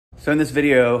So in this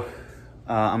video,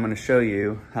 I'm gonna show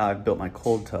you how I've built my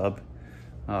cold tub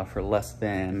for less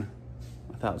than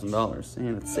 $1,000,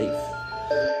 and it's safe.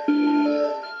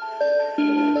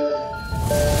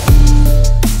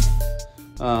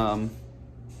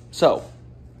 So,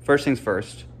 first things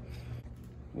first,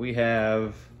 we've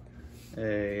got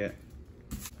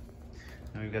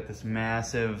this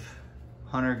massive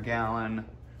 100-gallon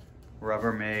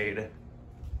Rubbermaid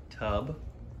tub.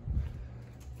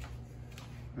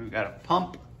 We've got a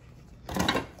pump.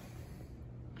 And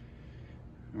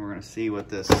we're gonna see what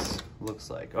this looks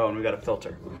like. Oh, and we got a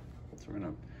filter. So we're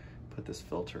gonna put this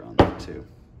filter on there too.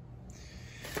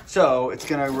 So it's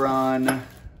gonna run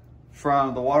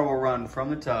the water will run from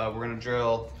the tub. We're gonna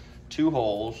drill 2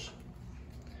 holes.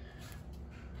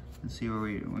 Let's see where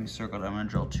we circled. I'm gonna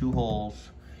drill 2 holes.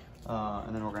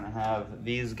 And then we're gonna have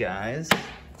these guys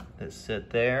that sit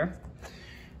there.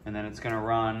 And then it's gonna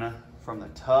run from the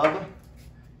tub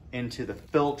into the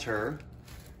filter,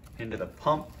 into the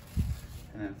pump,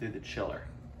 and then through the chiller.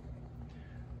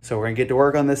 So we're gonna get to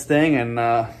work on this thing and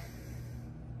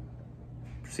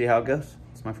see how it goes.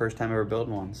 It's my first time ever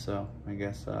building one, so I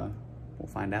guess we'll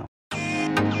find out.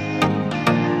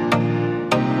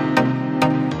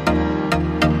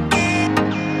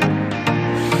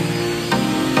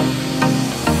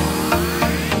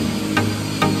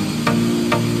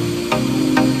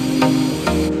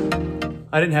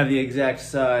 I didn't have the exact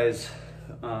size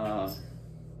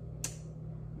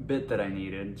bit that I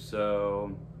needed,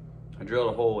 so I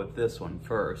drilled a hole with this one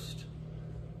first,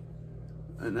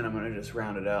 and then I'm gonna just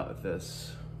round it out with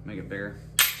this, make it bigger.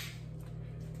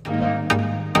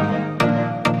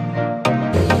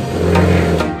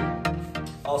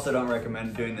 Also don't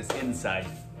recommend doing this inside.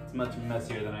 It's much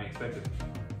messier than I expected.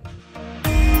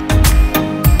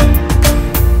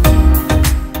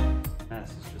 This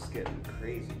is just getting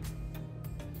crazy.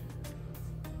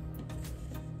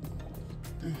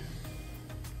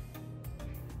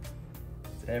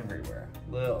 It's everywhere.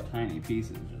 Little tiny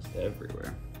pieces just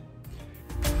everywhere.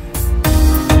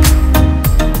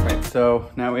 All right, so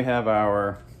now we have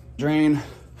our drain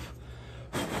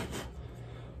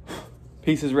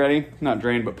pieces ready. Not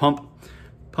drain, but pump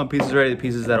pieces ready. The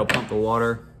pieces that'll pump the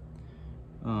water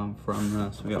from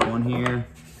the, so we got one here.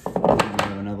 And we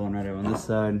have another one right over on this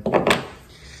side.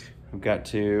 I've got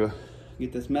to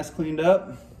get this mess cleaned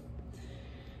up,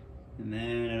 and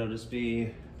then it'll just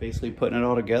be basically putting it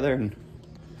all together and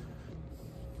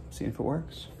seeing if it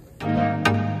works. All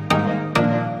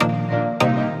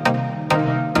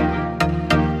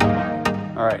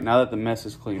right, now that the mess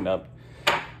is cleaned up,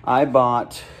 I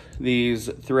bought these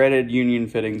threaded union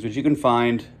fittings, which you can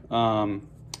find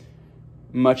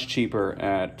much cheaper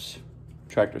at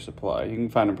Tractor Supply. You can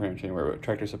find them pretty much anywhere, but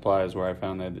Tractor Supply is where I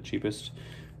found they're the cheapest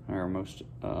or most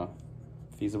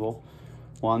feasible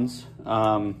ones.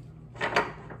 So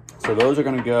those are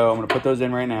gonna go, I'm gonna put those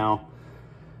in right now.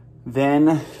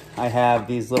 Then I have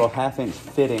these little 1/2-inch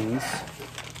fittings,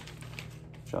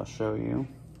 which I'll show you,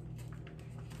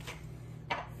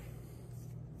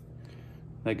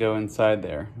 that go inside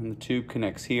there, and the tube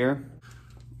connects here.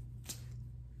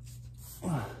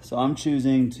 So I'm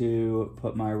choosing to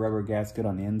put my rubber gasket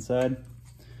on the inside.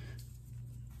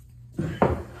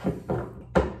 It'll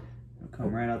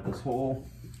come right out this hole.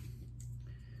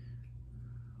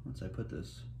 Once I put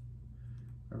this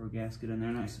rubber gasket in there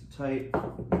nice and tight.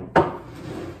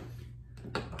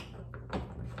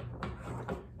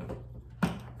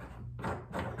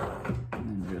 And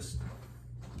then just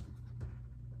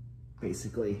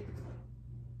basically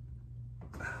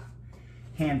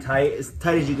hand tight, as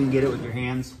tight as you can get it with your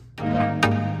hands.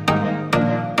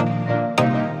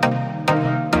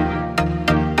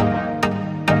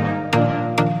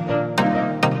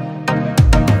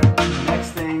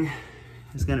 Next thing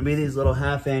is gonna be these little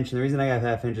 1/2-inch, and the reason I got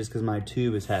 1/2 inch is because my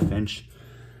tube is 1/2 inch.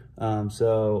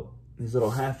 So these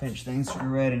little 1/2-inch things screw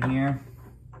right in here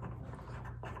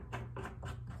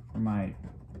for my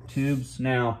tubes.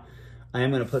 Now, I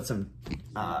am gonna put some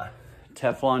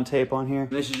Teflon tape on here.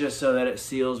 This is just so that it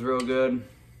seals real good.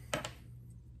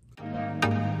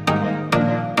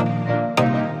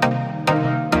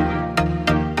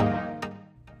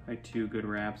 Like 2 good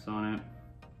wraps on it.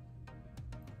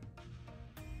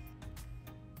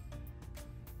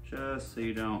 Just so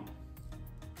you don't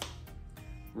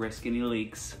risk any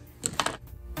leaks.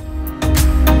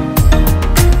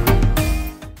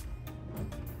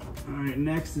 All right,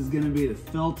 next is gonna be the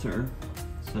filter.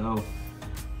 So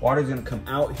water's gonna come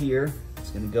out here.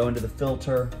 It's gonna go into the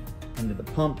filter, into the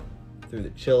pump, through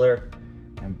the chiller,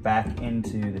 and back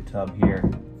into the tub here.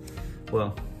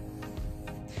 Well,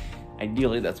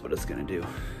 ideally that's what it's gonna do.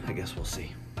 I guess we'll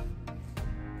see.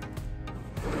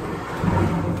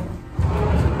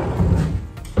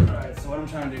 I'm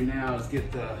trying to do now is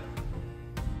get the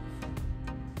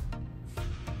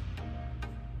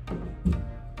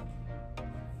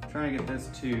trying to get this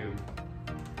tube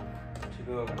to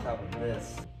go over top of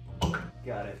this.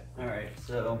 Got it. All right,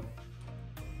 so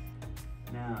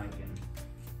now I can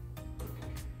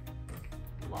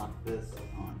lock this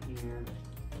on here.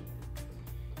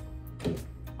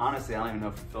 Honestly, I don't even know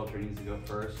if the filter needs to go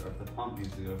first or if the pump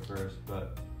needs to go first,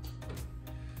 but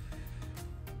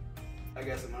I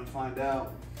guess I'm gonna find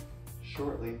out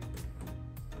shortly.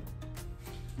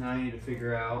 Now I need to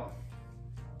figure out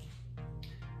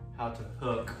how to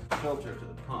hook the filter to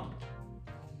the pump.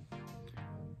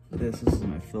 This is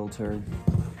my filter.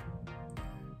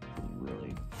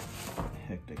 Really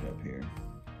hectic up here.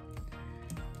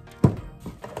 So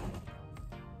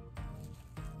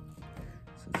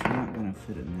it's not gonna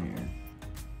fit in there.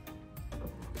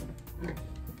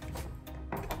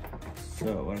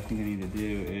 So what I think I need to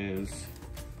do is,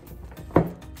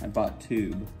 I bought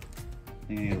tube. I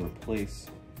think I need to replace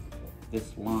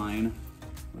this line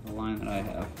with a line that I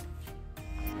have.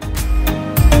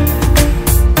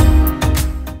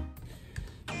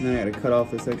 And then I gotta cut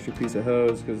off this extra piece of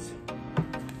hose because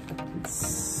it's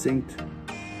cinched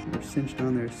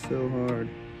on there so hard.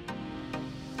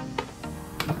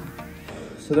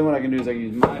 So then what I can do is I can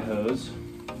use my hose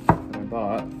that I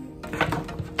bought,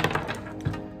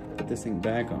 put this thing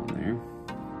back on there.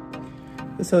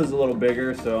 This hose is a little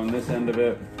bigger, so on this end of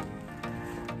it,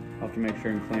 I'll have to make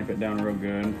sure and clamp it down real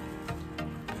good.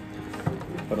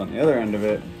 But on the other end of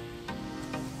it,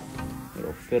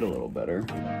 it'll fit a little better.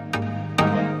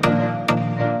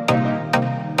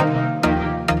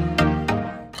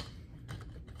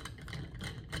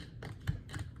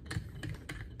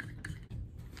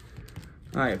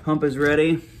 All right, pump is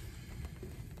ready.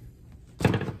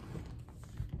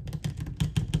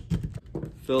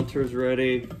 Filter's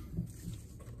ready.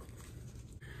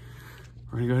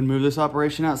 We're gonna go ahead and move this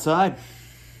operation outside.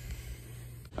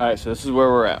 All right, so this is where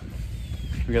we're at.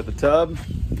 We got the tub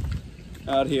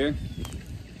out here.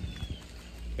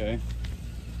 Okay.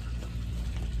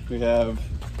 We have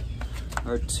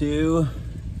our two.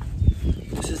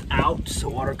 This is out, so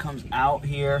water comes out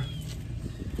here.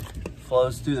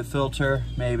 Flows through the filter,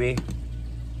 maybe.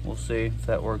 We'll see if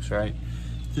that works right.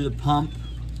 Through the pump.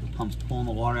 The pump's pulling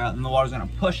the water out, and the water's gonna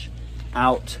push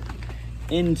out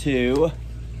into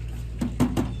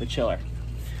the chiller.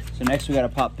 So next we gotta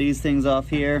pop these things off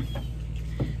here,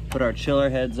 put our chiller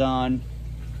heads on,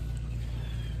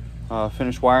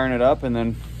 finish wiring it up, and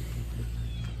then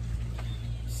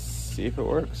see if it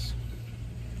works.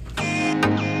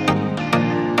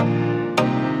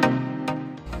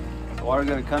 The water's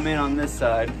gonna come in on this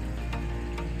side,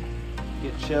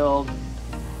 get chilled,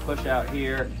 push out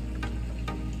here,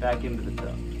 back into the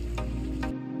tub.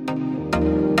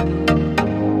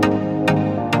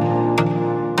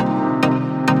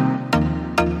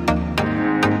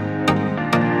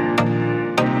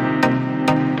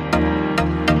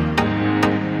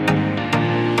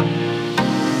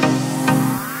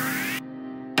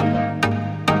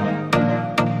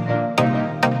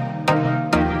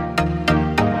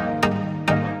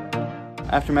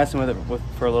 After messing with it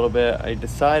for a little bit, I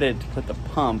decided to put the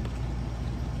pump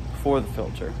before the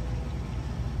filter,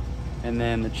 and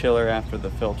then the chiller after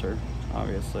the filter,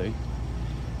 obviously.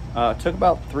 It took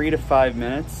about 3 to 5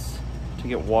 minutes to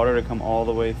get water to come all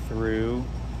the way through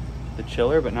the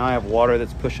chiller, but now I have water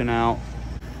that's pushing out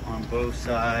on both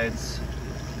sides.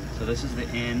 So this is the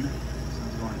in, this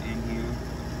is going in here. You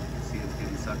can see it's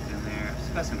getting sucked in there. It's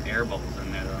got some air bubbles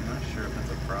in there though, I'm not sure if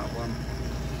that's a problem.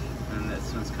 And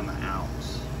this one's coming out,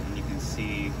 and you can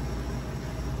see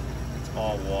it's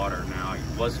all water now.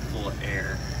 It was full of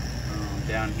air.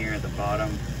 Down here at the bottom,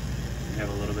 you have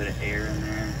a little bit of air in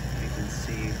there. You can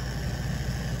see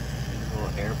there's a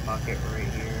little air pocket right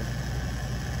here.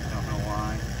 I don't know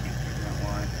why, can't figure out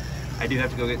why. I do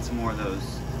have to go get some more of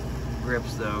those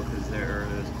grips though, because there are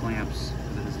those clamps,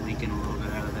 because it is leaking a little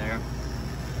bit out of there.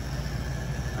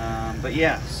 But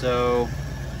yeah, so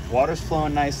water's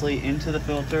flowing nicely into the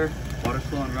filter. Water's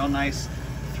flowing real nice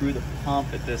through the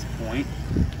pump at this point.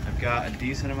 I've got a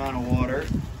decent amount of water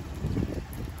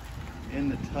in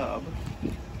the tub.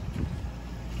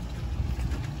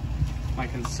 My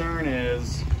concern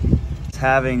is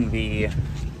having the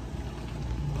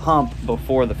pump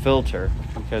before the filter,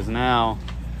 because now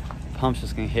the pump's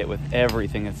just gonna hit with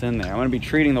everything that's in there. I'm gonna be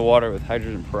treating the water with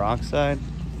hydrogen peroxide.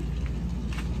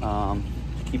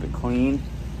 Keep it clean,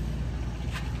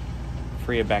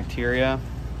 free of bacteria.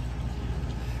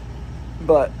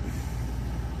 But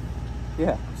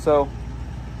yeah, so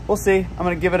we'll see. I'm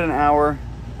gonna give it an hour.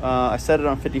 I set it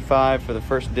on 55 for the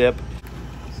first dip.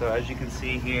 So as you can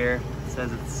see here,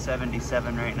 says it's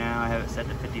 77 right now. I have it set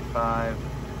to 55.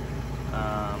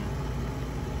 And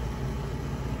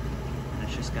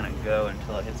it's just gonna go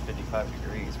until it hits 55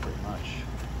 degrees pretty much.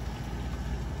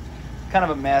 Kind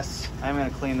of a mess. I'm gonna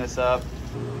clean this up.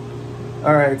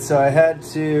 All right, so I had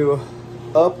to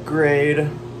upgrade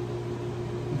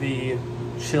the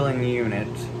chilling unit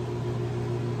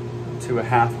to a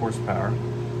 1/2 horsepower.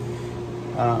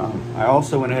 I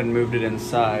also went ahead and moved it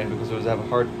inside because it was having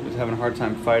a hard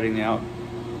time fighting the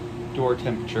outdoor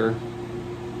temperature,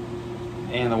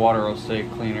 and the water will stay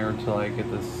cleaner until I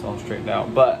get this all straightened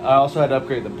out. But I also had to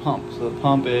upgrade the pump. So the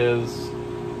pump is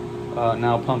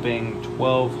now pumping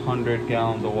 1,200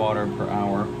 gallons of water per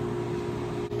hour.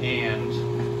 And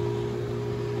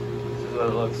this is what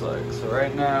it looks like. So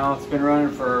right now it's been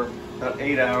running for about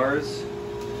 8 hours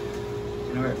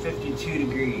and we're at 52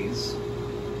 degrees.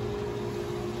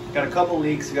 Got a couple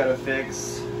leaks I gotta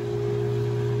fix,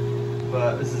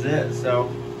 but this is it. So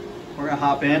we're gonna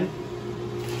hop in,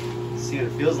 see what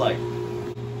it feels like.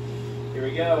 Here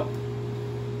we go.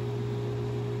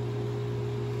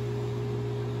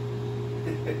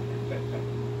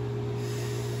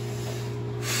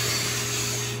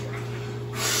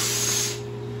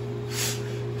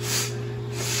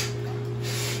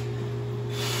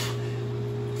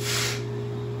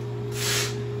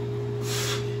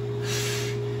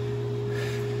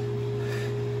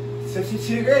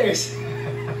 52 degrees.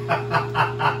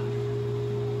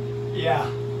 Yeah.